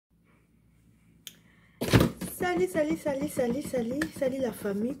Salut la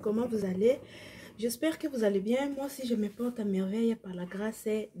famille, comment vous allez? J'espère que vous allez bien. Moi aussi je me porte à merveille par la grâce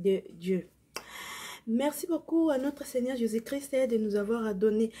de Dieu. Merci beaucoup à notre Seigneur Jésus-Christ de nous avoir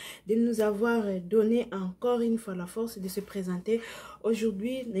donné encore une fois la force de se présenter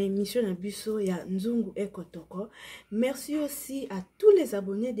aujourd'hui dans l'émission de biso ya nzungu ekotoko. Merci aussi à tous les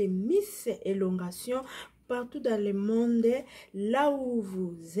abonnés de Miss Élongation partout dans le monde, là où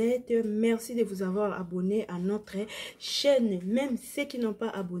vous êtes. Merci de vous avoir abonné à notre chaîne. Même ceux qui n'ont pas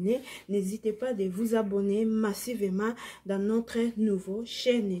abonné, n'hésitez pas de vous abonner massivement dans notre nouveau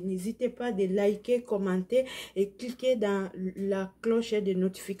chaîne. N'hésitez pas de liker, commenter et cliquer dans la cloche de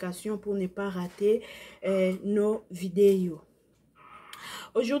notification pour ne pas rater nos vidéos.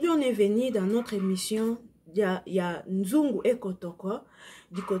 Aujourd'hui, on est venu dans notre émission. Il y a nzungu ekotoko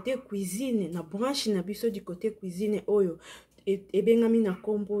du côté cuisine, na branche na biso du côté cuisine oyo et bengami na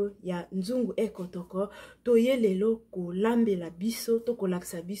kombo ya nzungu ekotoko. Toye lelo ko lambela biso to ko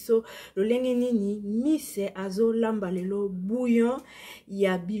laksa biso lolenge nini mise azo lamba lelo bouillon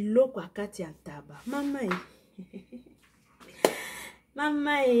ya biloko kati ya taba. Mama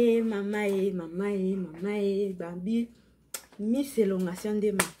bambi Miss Élongation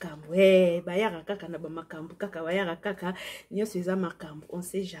de makambo. Bayara kaka na ba makambo kaka bayara kaka nyos eza makambo, on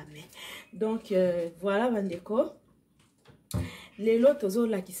sait jamais. Donc voilà bandeko. Lelo tozo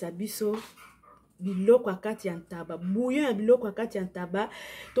lakisa biso biloko kati ya taba, bouillon ya biloko kati ya taba.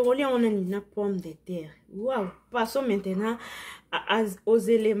 Tokoli on a na pomme de terre. Waouh, passons maintenant aux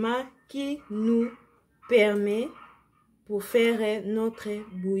éléments qui nous permet pour faire notre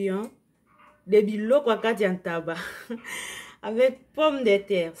bouillon de biloko kati ya taba. Avec pomme de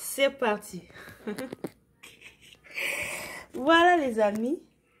terre, c'est parti. Voilà les amis.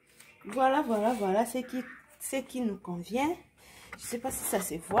 Voilà ce qui nous convient. Je sais pas si ça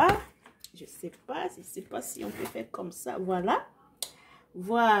se voit. Je sais pas si on peut faire comme ça. Voilà.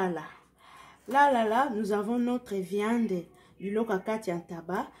 Là, nous avons notre viande biloko kati ya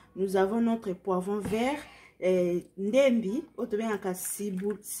taba. Nous avons notre poivron vert. Ndembi,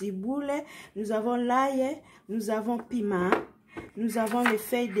 ciboule, nous avons l'ail, nous avons piment, nous avons les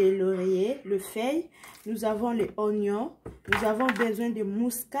feuilles de laurier, nous avons les oignons, nous avons besoin de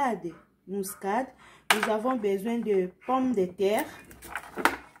muscade, nous avons besoin de pommes de terre.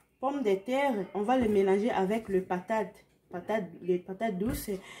 Pommes de terre, on va les mélanger avec les patates douces.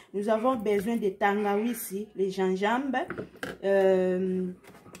 Nous avons besoin de tangawizi, les gingembre,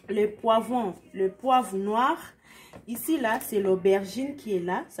 le poivre noir. Ici là c'est l'aubergine qui est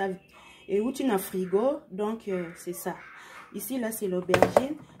là, ça et où tu n'as frigo, donc c'est ça. Ici là c'est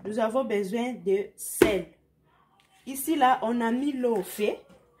l'aubergine. Nous avons besoin de sel. Ici là on a mis l'eau au fait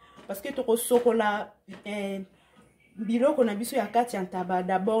parce que tu chocolat biloko na biso ya kati ya taba.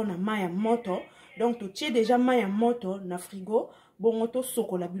 D'abord na maya moto, donc tu tiens déjà maya moto na frigo bon to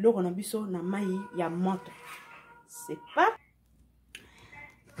chocolat biloko na biso na mai ya moto. C'est pas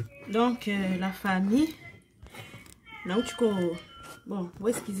donc la famille na uchiko bon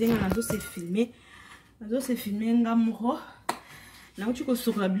excusez moi nazo se filmer ngamuro na uchiko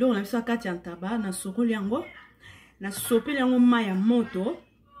sokola biloko na biso kati ya taba na sokoli yango na sopeli yango mai ya moto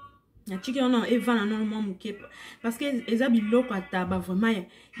na tiki on evana normalement muke parce que eza biloko ya taba vraiment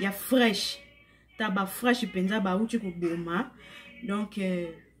ya fresh taba fresh penza ba uchiko boma donc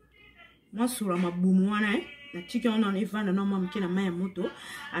moi sur la mabumu wana na tiki on en evana normalement muke na mai ya moto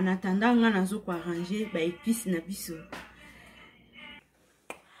en attendant nga nazo ko arranger ba épices na biso.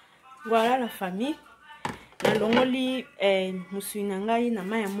 Voilà la famille. Na longoli musui na ngai na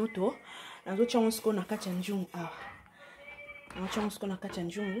mai ya moto nazo tshongo siko na kati ya njungu awa. Na tshongo siko na kati ya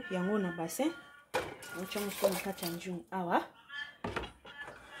njungu yango na bassin. Na tshongo siko na kati ya njungu awa.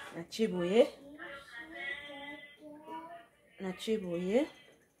 Na chiboye.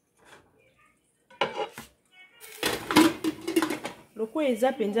 Loko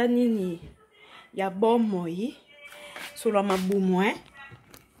eza penza nini ya bomoi sur la mabumu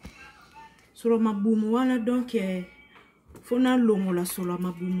sur la mabumu wana donc fona longola sur la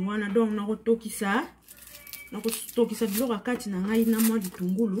mabumu wana donc nako tokisa biloko kati na ngai na mwa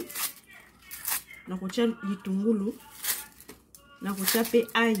litungulu nako tia litungulu nako tia pe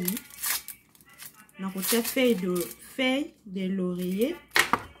ail nako tia feuille de laurier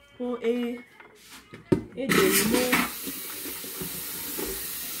pour et de limon.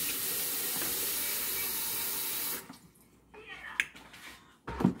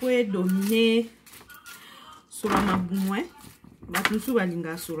 Pour dominer sur la maboumoué, bato sou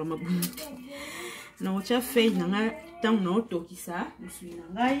balinga sur la maboumou. Na otia feuille na nga tant na otokisa, musui na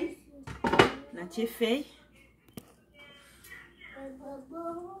ngai na tie feuille.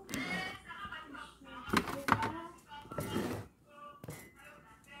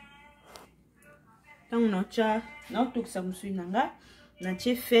 Tant on a tout ça musuna na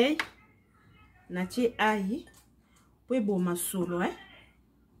tie feuille na tie ail po bo masolo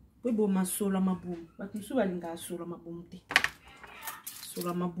po bo masolo mabumu batusu balinga solo mabumu te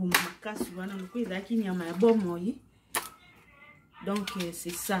solo mabumu makasi wana ko ezaki nyama ya bomoi. Donc c'est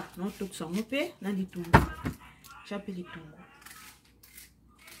ça non tout ça on peut na litungu chape litungu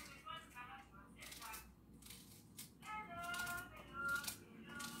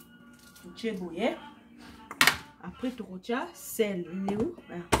tu bouillir. Après tu retires sel il est où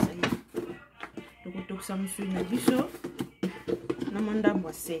ça y est tu retires ça monsieur na biso na manda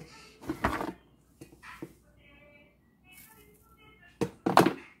moi sel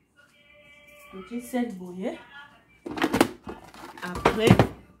tu retires sel bouillir. Après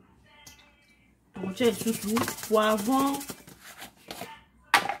tu retires surtout poivron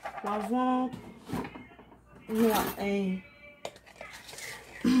noir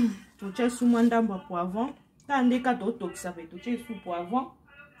tu retires sous manda moi poivron. Tandis que tu ça fait toucher sous poivron.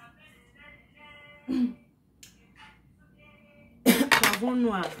 Poivron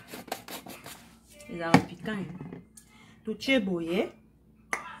noir. Il a piquant. Toucher boye.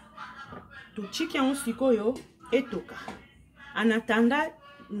 Toucher qui on siko yo et toka. En attendant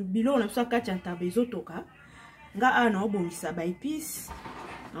biloko na so kati taba ezo toka. Nga ana obongisa ba épices.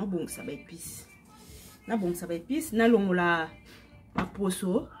 Na obongisa ba épices. Na bongisa ba épices na longola ba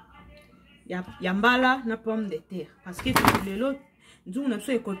poso. Yambala na pomme de terre parce que lelo nzungu na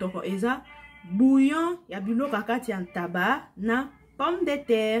biso ekotoko eza bouillon ya biloko kati taba na pomme de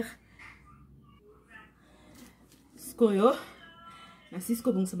terre. Skoyo na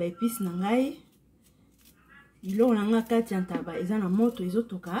sisko bongisa ba épices na ngai biloko na nga kati taba eza na moto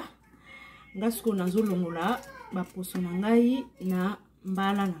ezotoka nga siko nazolongola ba poso na ngai na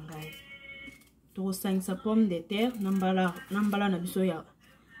mbala na ngai to sangisa pomme de terre na mbala na biso ya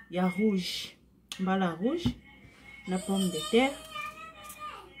rouge mbala rouge na pomme de terre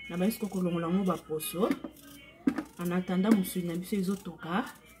na baisiko kolongola ngo ba poso en attendant musuni na biso ezotoka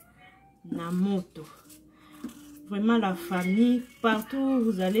na moto. Vraiment la famille partout où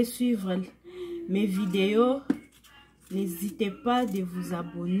vous allez suivre mes vidéos, n'hésitez pas de vous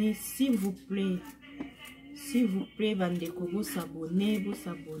abonner s'il vous plaît bandeko vous s'abonner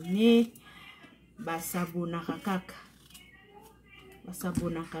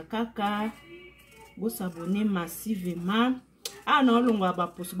kaka vous s'abonner massivement. Ah non longwa ba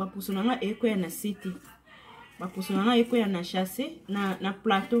poso na nga eko ya na city ba poso na nga eko ya na chassé na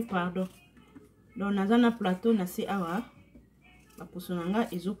plateau pardon. Donc naza na plateau na se awa ba poso na nga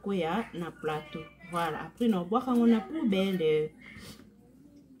ezoko ya na plateau. Voilà, après no boire on a poubelle.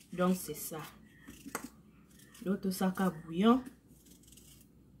 Donc c'est ça. L'autre saka bouillon.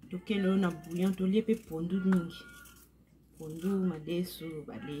 Donc on a bouillon to lié pe pondu mingi. Pondu madeso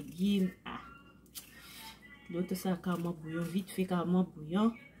ba légumes l'autre ça comme bouillon vite fait comme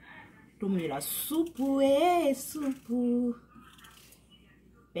bouillon to me la soupe soupe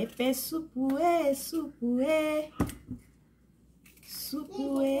pépé soupe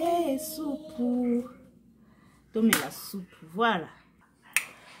to me la soupe. Voilà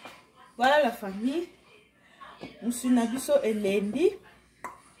la famille musuna biso elendi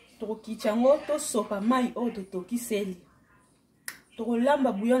to kichango to sopa mai o to tokiseli to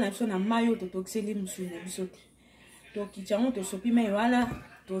lamba bouillon na biso na mayo to tokiseli musuna biso to kichango to sopi mai wana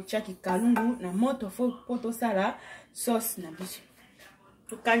to chaki kalungu na moto fo poto sala sauce na biso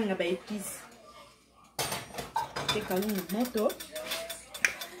to kanga ba épices te kalungu moto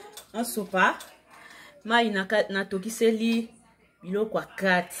na sopa mai na tokiseli biloko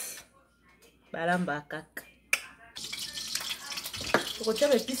kati balamba kaka to tia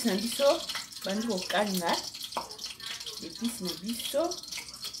épices na biso bandi ko kanga épices na biso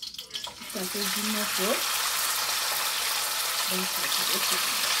un peu du moto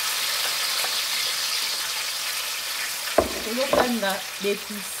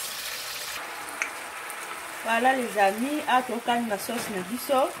d'épices. Voilà les amis, à tokan la sauce na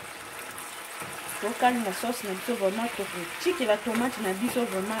biso. Tokan la sauce na biso vraiment tokochi que la tomate na biso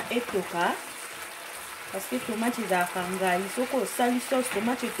vraiment etoka. Parce que tomate eza kanga, il faut que sali sauce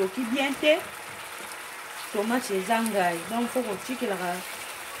tomate toki bien te. Tomate eza ngai. Donc faut que tu que la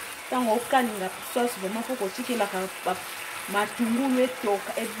tango kalinga sauce vraiment faut que tu que la matungulu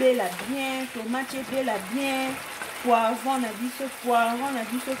etoka ebela bien, tomate ebela bien. Poivron na biso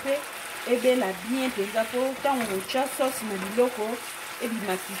pe ebela bien penza po tango ocha sauce na biloko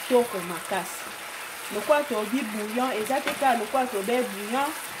ebima kitoko makasi. Lokwa to bi bouillon eza te ka lokwa to be bouillon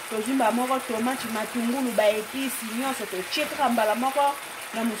to jimba moko tomate matungulu ba épices nyonso to chetra mbala moko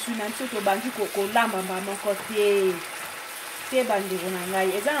na musuna nso to bandi kokolamba mba moko te bandeko na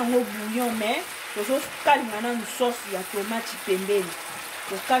ngai eza nango bouillon mais tozokalinga na sauce ya tomate pembeni.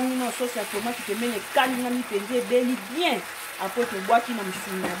 Tokalingi na sauce ya tomate pembeni ekalinga mipenzi ebeli bien. Après tobwaki na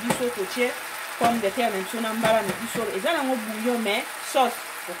musuni na biso totie pomme de terre na biso na mbala na biso. Eza nango bouillon mais sauce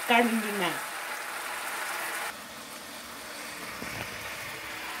tokalingi na.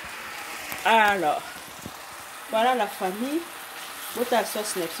 Alors, voilà la famille. Bota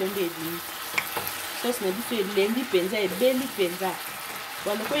sauce na biso nde edimi. Sauce na biso elendi penza ebeli penza.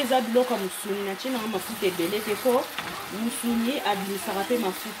 Voilà ko eza biloko musuni na tina mafuta ebele te ko musuni abimisaka pe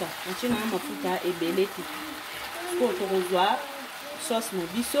mafuta. Na tina mafuta ebele te. Ko tokozwa sauce na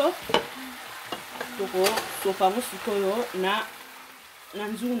biso. Toko topango sikoyo na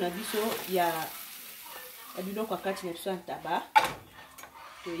nzungu na biso ya biloko kati na biso ya taba.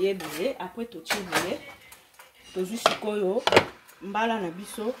 Toyebele après tochibele. Tozwi sikoyo mbala na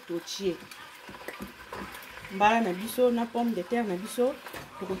biso tochie. Mbala na biso na pomme de terre na biso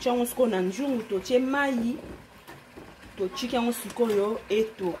tokotia ngo sikoyo na nzungu totie mai tochiki ngo sikoyo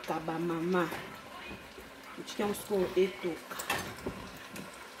etoka ba mama. Tochiki ngo sikoyo etoka.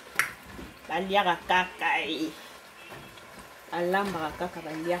 Baliaka kaka alambaka kaka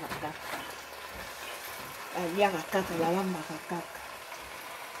baliaka kaka. Baliaka kaka balambaka kaka.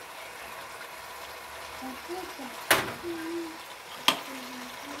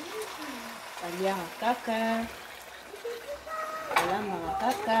 Aliaka kaka, alama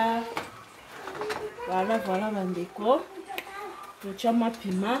kaka. Voilà bandeko. Totia ma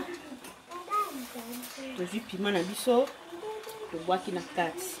pima. Tozwi pima na biso. Tobwaki na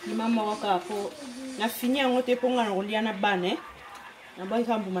kati. Pima moko kaka po na fini yango te ponga na kolia na bane. Na bwaki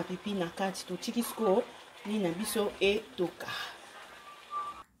kambuma pipi na kati. Totiki siko ni na biso etoka.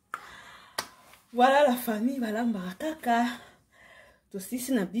 Voilà la famille balambaka kaka.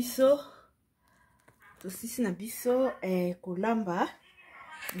 Tosisi na biso. Tosisi na biso kolamba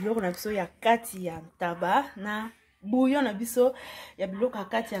biloko na biso ya kati ya taba na bouillon na biso ya biloko ya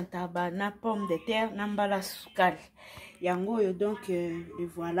kati ya taba na pomme de terre na mbala sukali. Yango yo donc le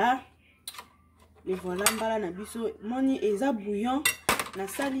voilà mbala na biso moni eza bouillon na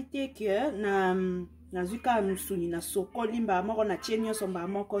salite que na zuka musuni na sokoli mba moko na tie nyonso mba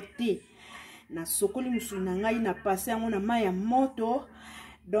moko te. Na sokoli musuni na ngai na passe yango na mai ya moto.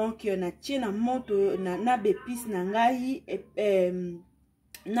 Donc na tie na moto na bepis na ngai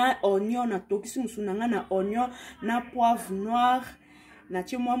na oignon na tokisi musuni na ngai na oignon na poivre noir na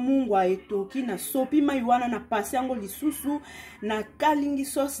tie mwa mungwa etoki na sopi mai wana na passe yango lisusu na kalingi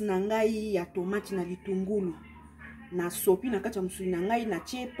sauce na ngai ya tomate na litungulu na sopi na kati ya musuni na ngai na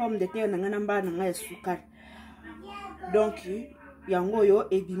tie pomme de terre na ngai na mbala na ngai ya sukari. Donc yango yo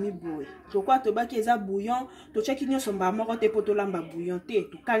ebimi boye. Tokwa tobaki eza bouillon, tochaki nyonso mba moko te po tolamba bouillon te.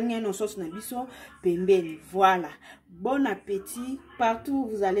 Tokalinga na sauce na biso pembeni. Voilà. Bon appétit. Partout où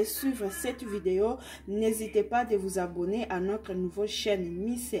vous allez suivre cette vidéo, n'hésitez pas de vous abonner à notre nouvelle chaîne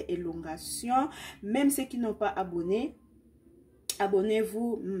Miss Elongation. Même ceux qui n'ont pas abonné,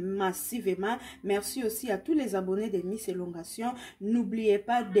 abonnez-vous massivement. Merci aussi à tous les abonnés de Miss Elongation. N'oubliez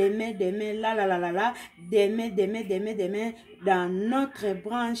pas d'aimer, d'aimer dans notre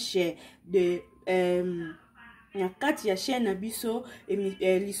branche de kati ya chaîne na biso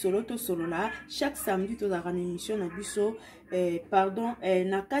lisoloto solola chaque samedi to la émission na biso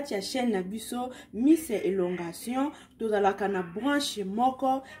na kati ya chaîne na biso Miss Elongation to la kana branche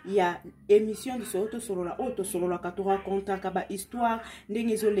moko ya émission lisoloto solola auto solola ka to raconta ka ba histoire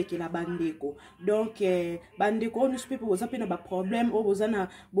ndenge ezolekela bandeko. Donc bandeko nous peut poser pe na ba problème o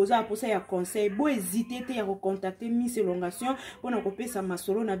boza posa ya conseil bo hésiter te ya contacter Miss Elongation pona ko pesa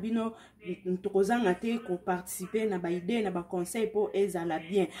masolo na bino tokozanga te ko participer na ba idée na ba conseil pour ezala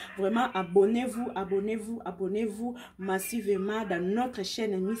bien. Vraiment abonnez-vous massivement dans notre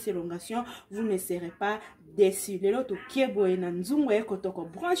chaîne Miss Elongation, vous ne serez pas déçus. Lelo to kieboye na nzungu ekotoko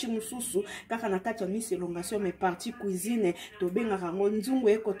branche mususu kaka na kati ya Miss Elongation mais partie cuisine to benga rango nzungu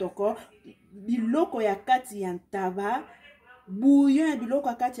ekotoko biloko ya kati ya taba bouillon ya biloko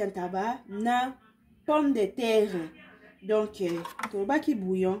ya kati ya taba na pomme de terre. Donc to baki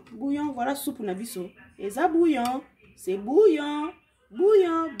bouillon voilà soupe na biso eza bouillon c'est bouillon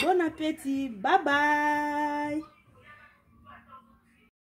bon appétit, bye bye.